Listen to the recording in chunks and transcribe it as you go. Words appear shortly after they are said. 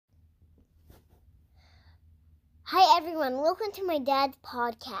Hi everyone, welcome to my dad's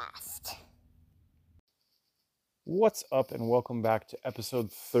podcast. What's up and welcome back to episode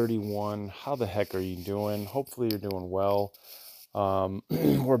 31. How the heck are you doing? Hopefully you're doing well.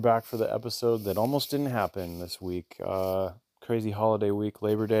 We're back for the episode that almost didn't happen this week. Crazy holiday week,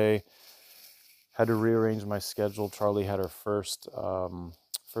 Labor Day. Had to rearrange my schedule. Charlie had her first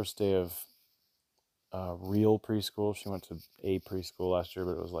day of real preschool. She went to a preschool last year,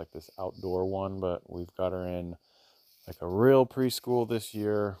 but it was like this outdoor one. But we've got her in like a real preschool this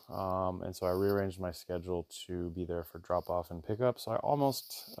year, and so I rearranged my schedule to be there for drop-off and pickup, so I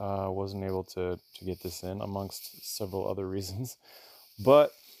almost wasn't able to get this in amongst several other reasons,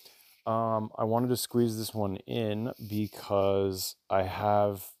 but I wanted to squeeze this one in because I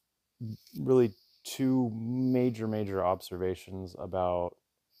have really two major observations about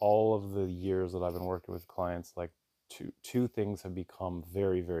all of the years that I've been working with clients. Like two things have become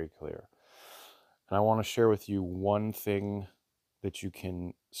very clear. And I want to share with you one thing that you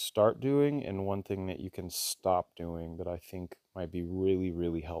can start doing and one thing that you can stop doing that I think might be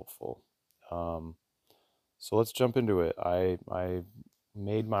really helpful. So let's jump into it. I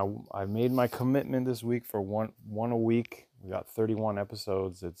made my commitment this week for one a week. We got 31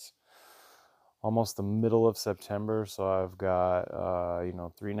 episodes. It's almost the middle of September, so I've got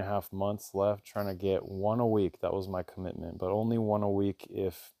 3.5 months left trying to get one a week. That was my commitment, but only one a week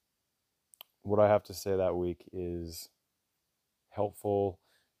if what I have to say that week is helpful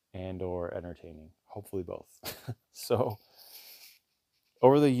and or entertaining. Hopefully both. So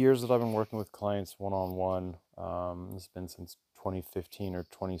over the years that I've been working with clients one-on-one, it's been since 2015 or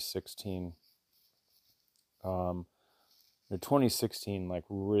 2016. In 2016, like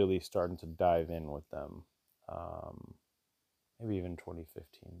really starting to dive in with them. Maybe even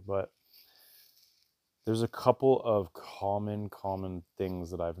 2015. But there's a couple of common things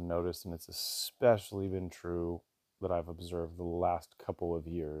that I've noticed, and it's especially been true that I've observed the last couple of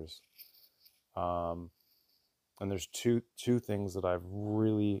years. And there's two things that I've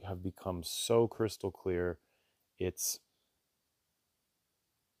really have become so crystal clear. It's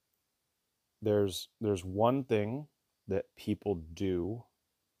there's one thing that people do,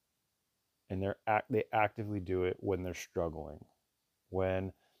 and they actively do it when they're struggling,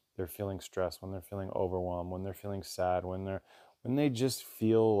 when they're feeling stressed, when they're feeling overwhelmed, when they're feeling sad, when they just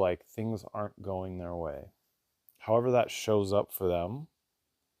feel like things aren't going their way. However that shows up for them,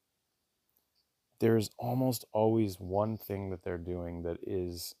 there's almost always one thing that they're doing that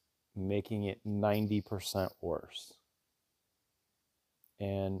is making it 90% worse.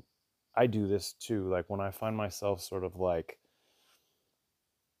 And I do this too. Like when I find myself sort of like,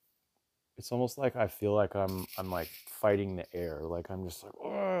 it's almost like I feel like I'm like fighting the air. Like I'm just like,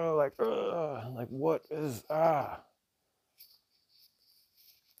 oh, like what is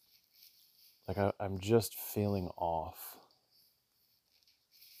like I'm just feeling off.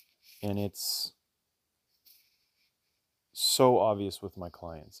 And it's so obvious with my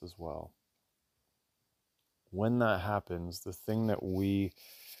clients as well. When that happens, the thing that we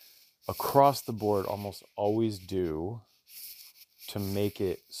across the board almost always do to make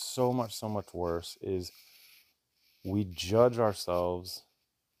it so much worse is we judge ourselves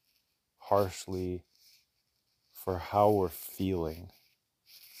harshly for how we're feeling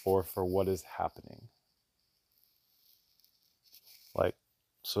or for what is happening. Like,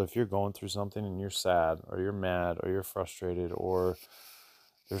 so if you're going through something and you're sad or you're mad or you're frustrated or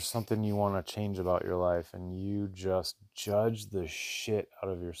there's something you want to change about your life and you just judge the shit out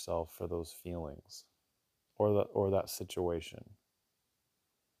of yourself for those feelings or that situation.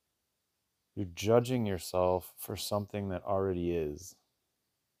 You're judging yourself for something that already is,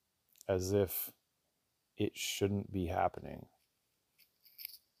 as if it shouldn't be happening.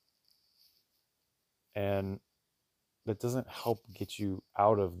 And that doesn't help get you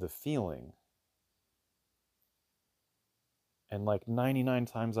out of the feeling. And like 99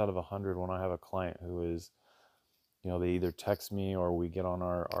 times out of 100, when I have a client who is, they either text me or we get on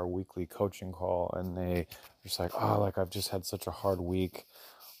our weekly coaching call and they just like, like I've just had such a hard week.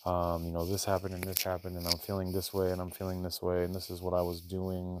 This happened and I'm feeling this way and I'm feeling this way. And this is what I was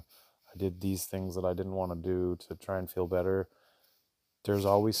doing. I did these things that I didn't want to do to try and feel better. There's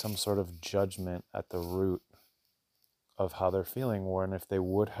always some sort of judgment at the root of how they're feeling. When if they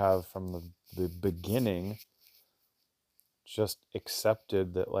would have from the beginning just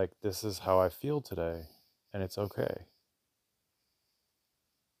accepted that like, this is how I feel today and it's okay,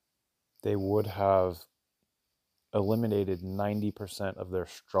 they would have eliminated 90% of their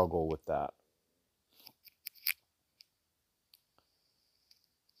struggle with that.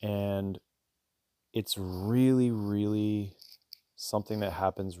 And it's really something that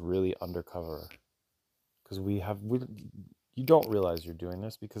happens really undercover, because you don't realize you're doing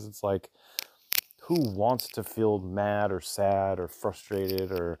this, because it's like, who wants to feel mad or sad or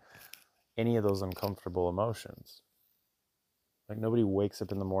frustrated or any of those uncomfortable emotions? Like, nobody wakes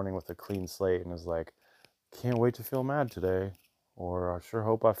up in the morning with a clean slate and is like, can't wait to feel mad today, or I sure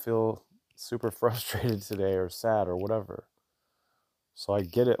hope I feel super frustrated today or sad or whatever. So I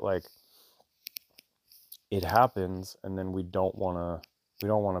get it, like, it happens, and then we don't want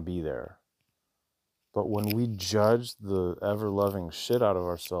to be there. But when we judge the ever-loving shit out of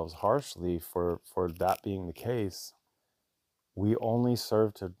ourselves harshly for that being the case, we only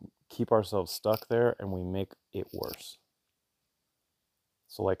serve to keep ourselves stuck there, and we make it worse.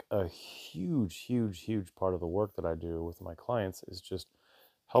 So like a huge, huge, huge part of the work that I do with my clients is just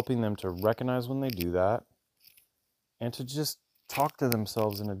helping them to recognize when they do that, and to just talk to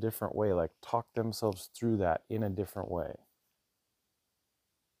themselves in a different way, like talk themselves through that in a different way.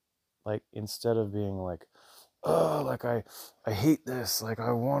 Like, instead of being like, oh, like I hate this, like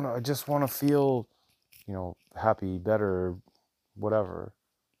I just want to feel, happy, better, whatever.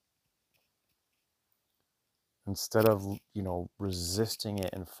 Instead of, resisting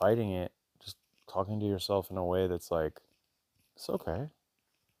it and fighting it, just talking to yourself in a way that's like, it's okay.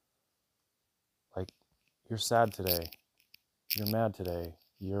 Like, you're sad today. You're mad today.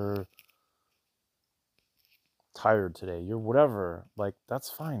 You're tired today. You're whatever. Like, that's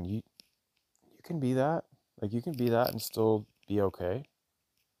fine. You can be that. Like, you can be that and still be okay.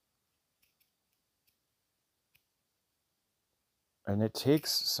 And it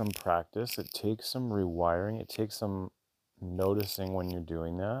takes some practice. It takes some rewiring. It takes some noticing when you're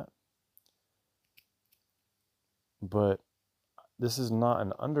doing that. But this is not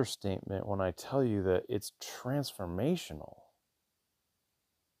an understatement when I tell you that it's transformational.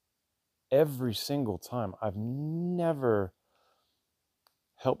 Every single time. I've never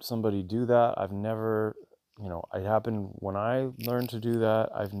helped somebody do that. I've never, it happened when I learned to do that.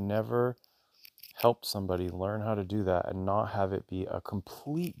 I've never helped somebody learn how to do that and not have it be a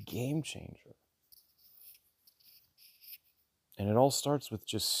complete game changer. And it all starts with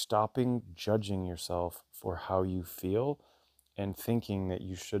just stopping judging yourself for how you feel and thinking that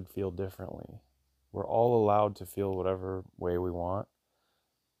you should feel differently. We're all allowed to feel whatever way we want.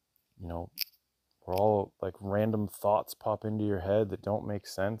 We're all, like, random thoughts pop into your head that don't make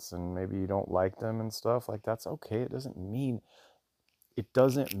sense, and maybe you don't like them and stuff. Like, that's okay. It doesn't mean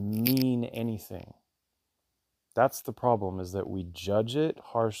anything. That's the problem, is that we judge it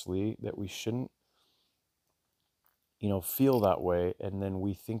harshly, that we shouldn't, feel that way, and then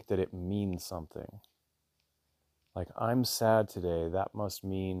we think that it means something. Like, I'm sad today, that must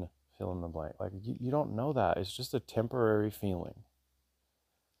mean fill in the blank. Like, you don't know that. It's just a temporary feeling.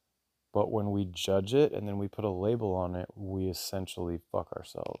 But when we judge it and then we put a label on it, we essentially fuck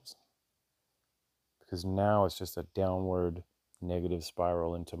ourselves. Because now it's just a downward negative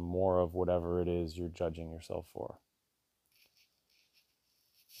spiral into more of whatever it is you're judging yourself for.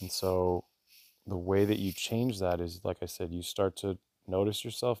 And so the way that you change that is, like I said, you start to notice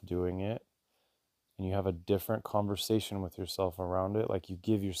yourself doing it, and you have a different conversation with yourself around it. Like, you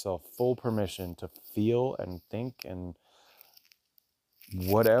give yourself full permission to feel and think and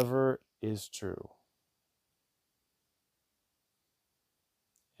whatever is true.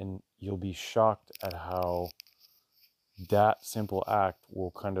 And you'll be shocked at how that simple act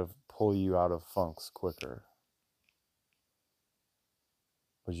will kind of pull you out of funks quicker.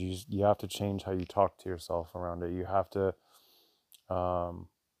 But you have to change how you talk to yourself around it. You have to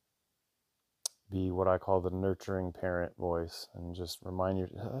be what I call the nurturing parent voice, and just remind you,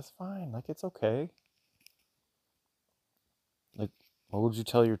 that's fine. Like, it's okay. Like, what would you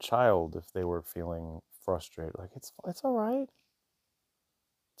tell your child if they were feeling frustrated? Like, it's all right.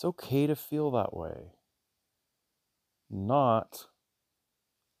 It's okay to feel that way. Not,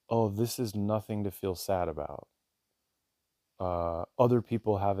 oh, this is nothing to feel sad about. Other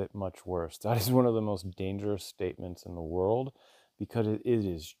people have it much worse. That is one of the most dangerous statements in the world, because it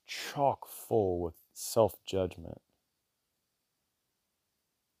is chock full with self-judgment.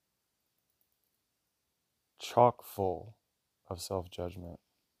 Chock full of self-judgment.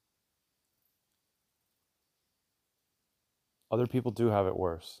 Other people do have it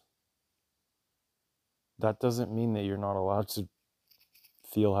worse. That doesn't mean that you're not allowed to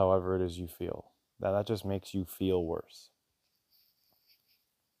feel however it is you feel. That just makes you feel worse.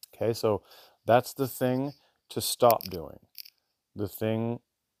 Okay, so that's the thing to stop doing. The thing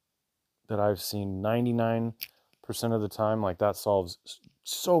that I've seen 99% of the time, like, that solves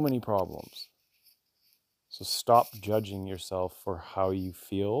so many problems. So stop judging yourself for how you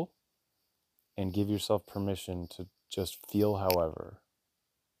feel, and give yourself permission to just feel however.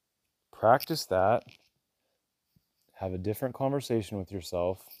 Practice that, have a different conversation with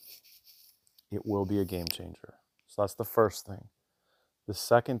yourself, it will be a game changer. So that's the first thing. The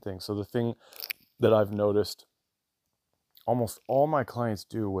second thing, so the thing that I've noticed almost all my clients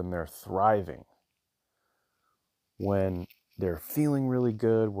do when they're thriving, when they're feeling really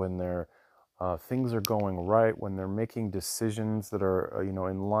good, when things are going right, when they're making decisions that are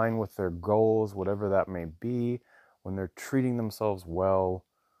in line with their goals, whatever that may be, when they're treating themselves well,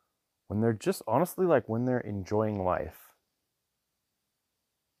 when they're just honestly like when they're enjoying life,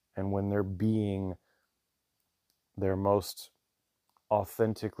 and when they're being their most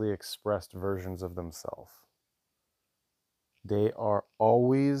authentically expressed versions of themselves, they are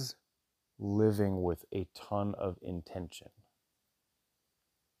always living with a ton of intention.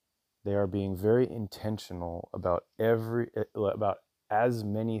 They are being very intentional about as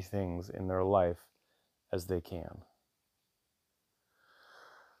many things in their life as they can.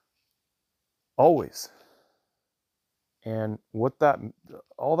 Always. And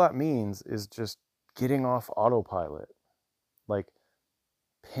all that means is just getting off autopilot. Like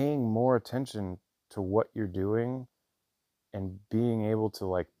paying more attention to what you're doing and being able to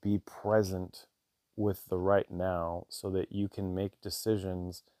like be present with the right now so that you can make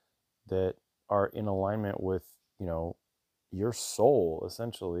decisions that are in alignment with, your soul,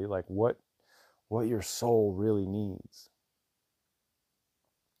 essentially, like what your soul really needs.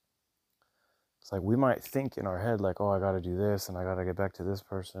 It's like we might think in our head like, oh, I got to do this and I got to get back to this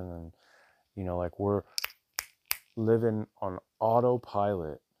person, and like we're living on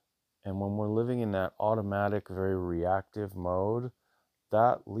autopilot. And when we're living in that automatic, very reactive mode,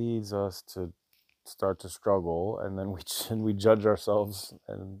 that leads us to start to struggle, and then we judge ourselves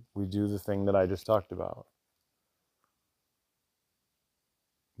and we do the thing that I just talked about.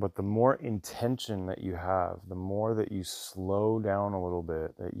 But the more intention that you have, the more that you slow down a little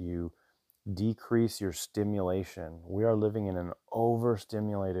bit, that you decrease your stimulation. We are living in an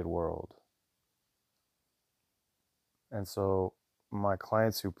overstimulated world. And so my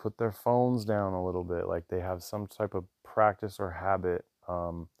clients who put their phones down a little bit, like they have some type of practice or habit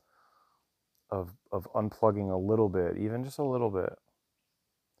of unplugging a little bit, even just a little bit,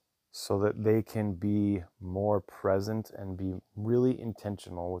 so that they can be more present and be really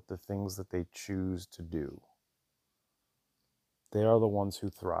intentional with the things that they choose to do. They are the ones who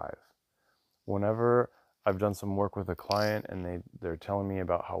thrive. Whenever I've done some work with a client and they're telling me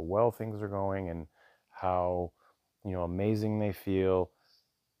about how well things are going and how amazing they feel,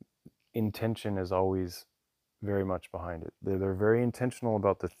 intention is always very much behind it. They're very intentional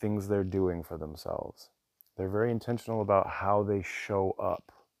about the things they're doing for themselves. They're very intentional about how they show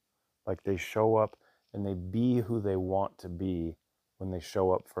up. Like they show up and they be who they want to be when they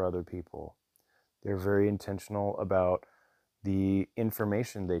show up for other people. They're very intentional about the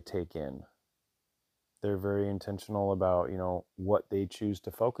information they take in. They're very intentional about, what they choose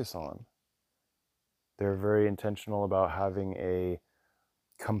to focus on. They're very intentional about having a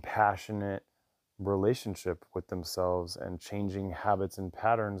compassionate relationship with themselves and changing habits and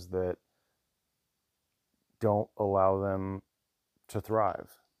patterns that don't allow them to thrive.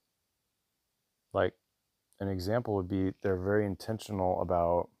 Like an example would be they're very intentional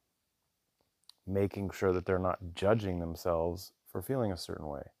about making sure that they're not judging themselves for feeling a certain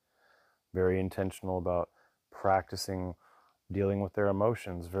way. Very intentional about practicing dealing with their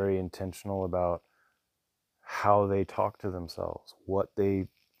emotions. Very intentional about how they talk to themselves, the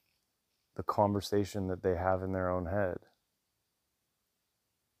conversation that they have in their own head.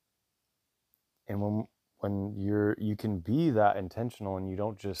 And when you can be that intentional and you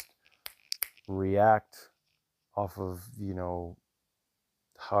don't just react off of,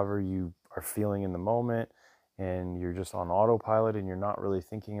 however you are feeling in the moment, and you're just on autopilot and you're not really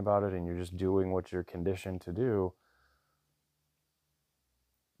thinking about it and you're just doing what you're conditioned to do,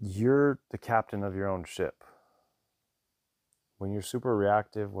 you're the captain of your own ship. When you're super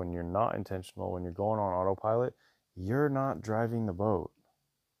reactive, when you're not intentional, when you're going on autopilot, you're not driving the boat,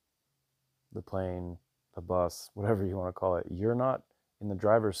 the plane, the bus, whatever you want to call it. You're not in the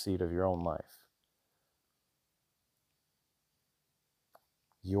driver's seat of your own life.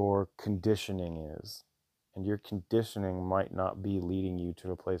 Your conditioning is. And your conditioning might not be leading you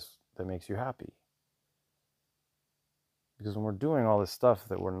to a place that makes you happy. Because when we're doing all this stuff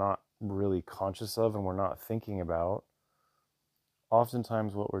that we're not really conscious of and we're not thinking about,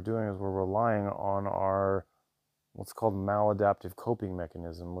 oftentimes what we're doing is we're relying on our what's called maladaptive coping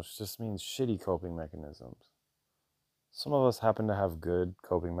mechanism, which just means shitty coping mechanisms. Some of us happen to have good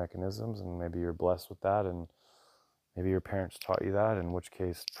coping mechanisms, and maybe you're blessed with that, and maybe your parents taught you that, in which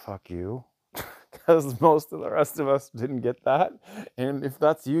case, fuck you. Because most of the rest of us didn't get that. And if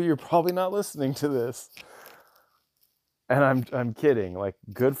that's you, you're probably not listening to this. And I'm kidding. Like,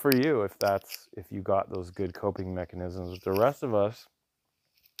 good for you if you got those good coping mechanisms. The rest of us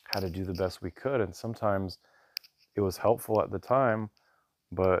had to do the best we could, and sometimes it was helpful at the time,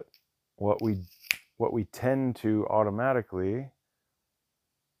 but what we tend to automatically,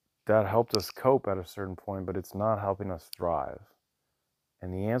 that helped us cope at a certain point, but it's not helping us thrive.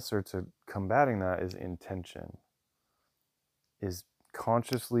 And the answer to combating that is intention, is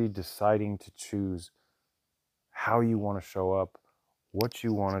consciously deciding to choose how you want to show up, what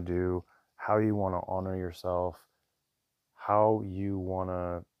you want to do, how you want to honor yourself, how you want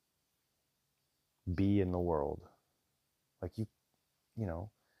to be in the world. Like, you know,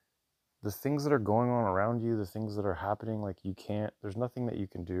 the things that are going on around you, the things that are happening, like, there's nothing that you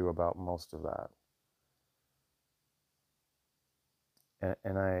can do about most of that.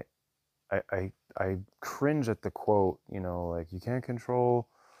 And I cringe at the quote, like, you can't control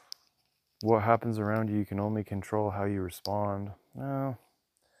what happens around you, you can only control how you respond. No,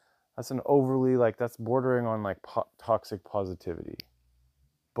 that's an overly, like, that's bordering on like toxic positivity.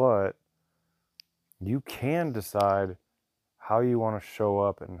 But you can decide how you want to show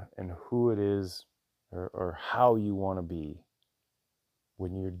up and who it is, or how you want to be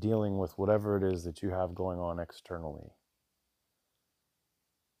when you're dealing with whatever it is that you have going on externally.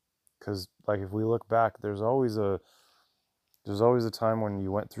 Because, like, if we look back, there's always a time when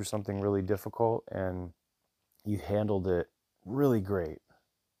you went through something really difficult and you handled it really great.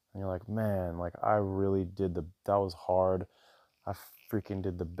 And you're like, man, like, I really that was hard. I freaking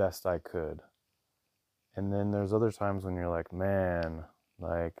did the best I could. And then there's other times when you're like, man,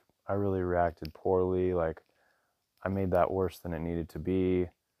 like, I really reacted poorly. Like, I made that worse than it needed to be.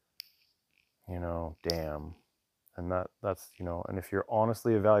 Damn. And that's, and if you're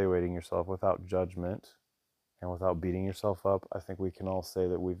honestly evaluating yourself without judgment and without beating yourself up, I think we can all say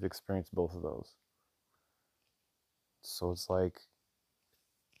that we've experienced both of those. So it's like,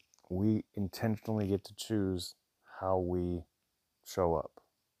 we intentionally get to choose how we show up.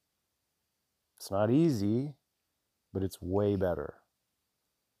 It's not easy, but it's way better.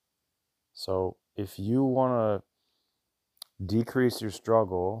 So if you want to decrease your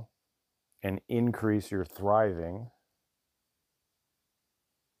struggle and increase your thriving,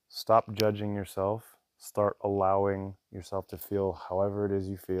 stop judging yourself, start allowing yourself to feel however it is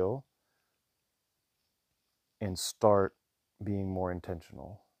you feel, and start being more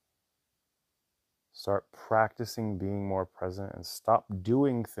intentional. Start practicing being more present and stop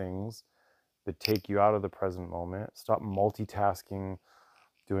doing things that take you out of the present moment. Stop multitasking,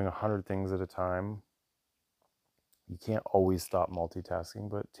 doing 100 things at a time. You can't always stop multitasking,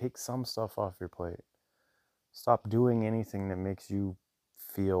 but take some stuff off your plate. Stop doing anything that makes you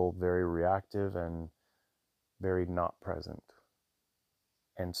feel very reactive and very not present.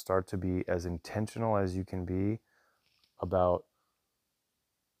 And start to be as intentional as you can be about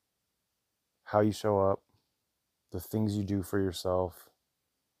how you show up, the things you do for yourself,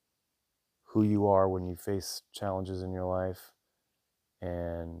 who you are when you face challenges in your life,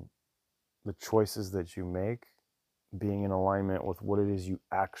 and the choices that you make being in alignment with what it is you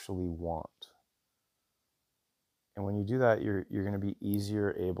actually want. And when you do that, you're going to be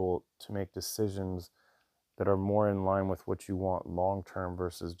easier able to make decisions that are more in line with what you want long term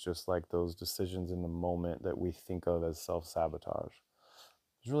versus just like those decisions in the moment that we think of as self-sabotage.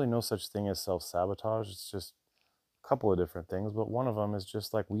 There's really no such thing as self-sabotage. It's just a couple of different things, but one of them is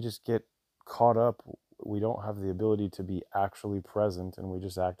just like, we just get caught up. We don't have the ability to be actually present, and we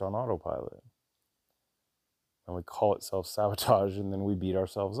just act on autopilot. And we call it self-sabotage, and then we beat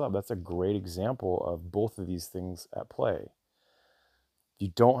ourselves up. That's a great example of both of these things at play. If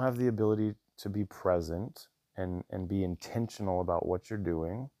you don't have the ability to be present and be intentional about what you're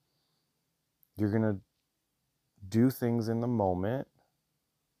doing, you're going to do things in the moment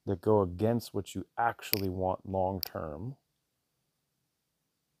that go against what you actually want long term.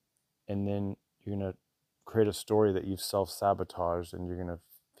 And then you're going to create a story that you've self-sabotaged, and you're going to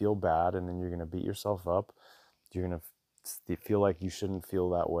feel bad, and then you're going to beat yourself up. You're going to feel like you shouldn't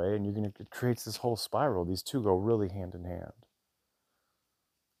feel that way, and it creates this whole spiral. These two go really hand in hand.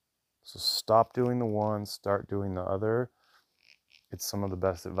 So stop doing the one, start doing the other. It's some of the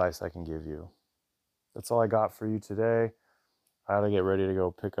best advice I can give you. That's all I got for you today. I gotta get ready to go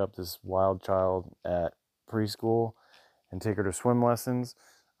pick up this wild child at preschool and take her to swim lessons.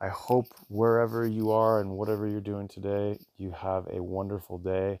 I hope wherever you are and whatever you're doing today, you have a wonderful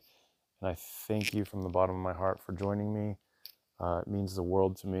day. And I thank you from the bottom of my heart for joining me. It means the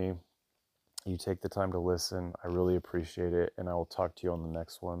world to me. You take the time to listen. I really appreciate it. And I will talk to you on the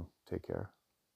next one. Take care.